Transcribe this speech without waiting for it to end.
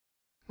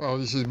Well,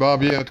 this is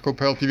Bobby at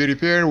M.Koite TV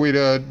Repair with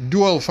a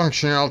dual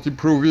functionality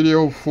pro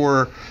video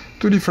for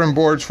two different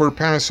boards for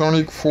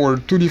Panasonic for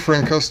two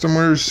different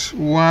customers.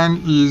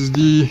 One is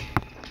the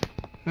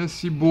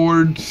SC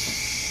board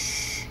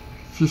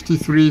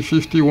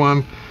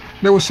 5351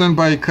 that was sent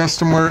by a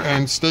customer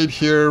and stayed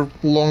here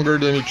longer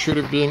than it should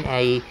have been.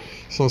 I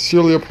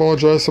sincerely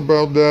apologize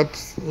about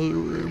that.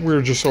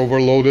 We're just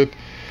overloaded.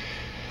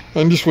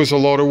 And this was a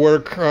lot of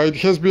work. It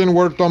has been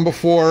worked on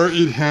before.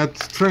 It had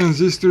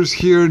transistors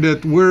here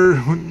that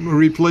were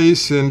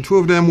replaced, and two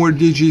of them were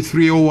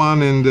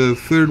DG301 and the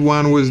third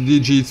one was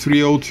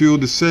DG302.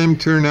 The same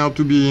turned out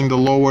to be in the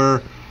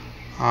lower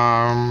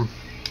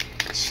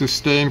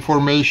sustain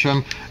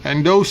formation,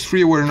 and those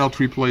three were not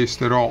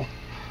replaced at all.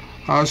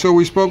 So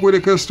we spoke with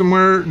a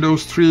customer.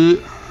 Those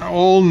three,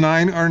 all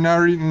nine are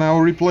now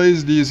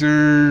replaced. These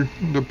are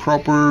the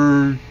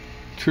proper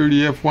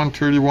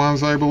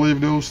 30F131s, I believe.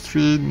 Those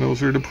three,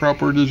 those are the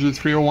proper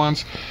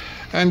DG301s,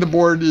 and the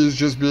board is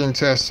just being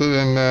tested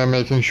and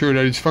making sure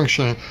that it's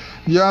functioning.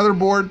 The other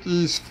board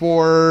is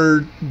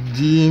for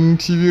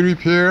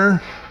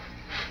deantvrepair,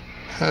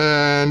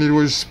 and it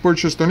was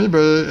purchased on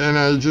eBay, and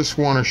I just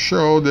want to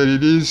show that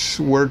it is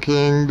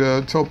working.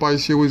 The top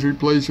IC was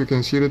replaced. You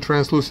can see the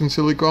translucent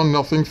silicone,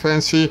 nothing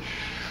fancy.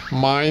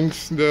 Mind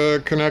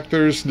the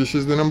connectors. This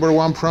is the number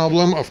one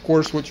problem. Of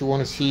course, what you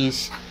want to see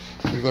is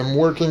them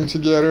working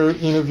together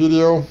in a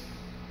video.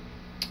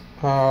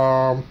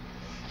 I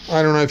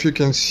don't know if you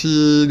can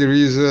see, there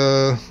is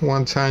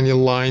one tiny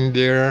line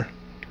there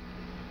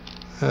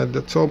at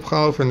the top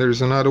half, and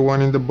there's another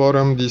one in the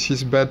bottom. This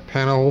is bad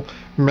panel.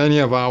 Many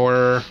of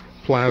our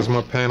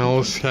plasma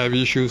panels have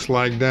issues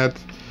like that.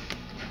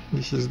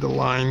 This is the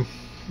line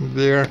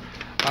there.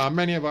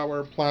 Many of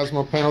our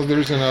plasma panels,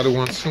 there's another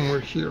one somewhere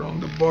here on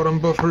the bottom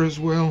buffer as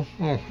well.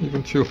 Oh,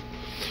 even two.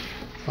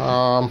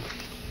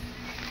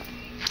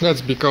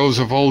 That's because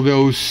of all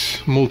those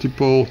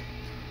multiple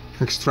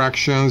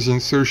extractions,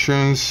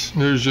 insertions.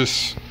 There's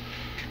just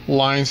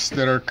lines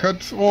that are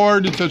cut or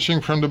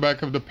detaching from the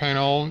back of the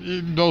panel.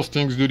 Those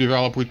things do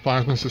develop with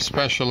plasmas,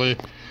 especially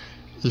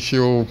if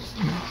you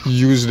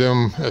use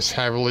them as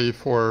heavily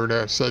for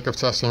the sake of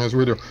testing as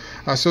we do.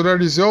 So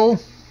that is all.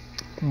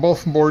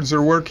 Both boards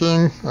are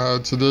working.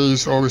 Today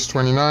is August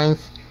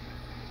 29th,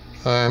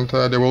 and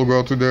they will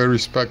go to their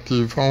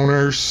respective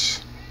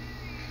owners.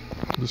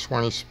 This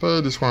one is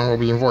paid, this one will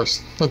be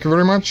invoiced. Thank you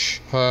very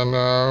much,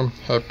 and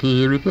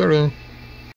happy repairing.